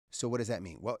So what does that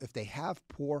mean? Well, if they have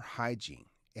poor hygiene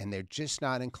and they're just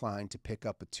not inclined to pick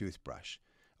up a toothbrush,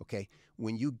 okay,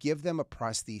 when you give them a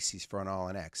prosthesis for an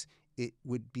All-in-X, it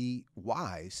would be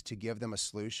wise to give them a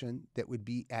solution that would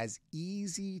be as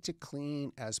easy to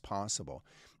clean as possible.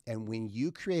 And when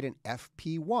you create an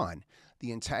FP1,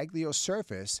 the intaglio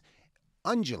surface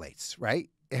undulates, right?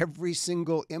 Every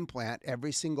single implant,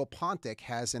 every single pontic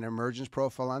has an emergence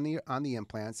profile on the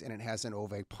implants, and it has an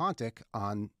ovate pontic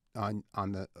on the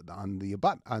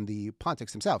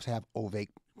pontics themselves have ovate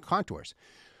contours.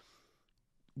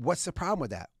 What's the problem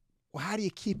with that? Well, how do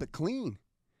you keep it clean?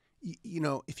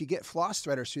 If you get floss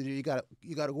threaders through there, you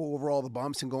got to go over all the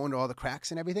bumps and go into all the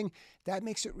cracks and everything. That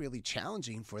makes it really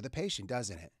challenging for the patient,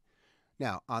 doesn't it?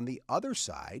 Now, on the other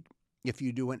side, if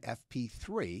you do an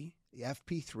FP3, the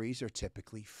FP3s are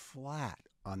typically flat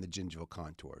on the gingival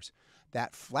contours.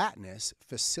 That flatness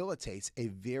facilitates a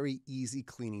very easy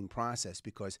cleaning process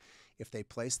because if they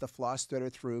place the floss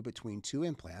threader through between two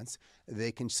implants,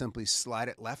 they can simply slide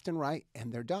it left and right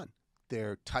and they're done.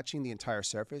 They're touching the entire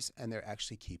surface and they're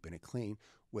actually keeping it clean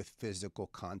with physical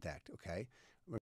contact, okay?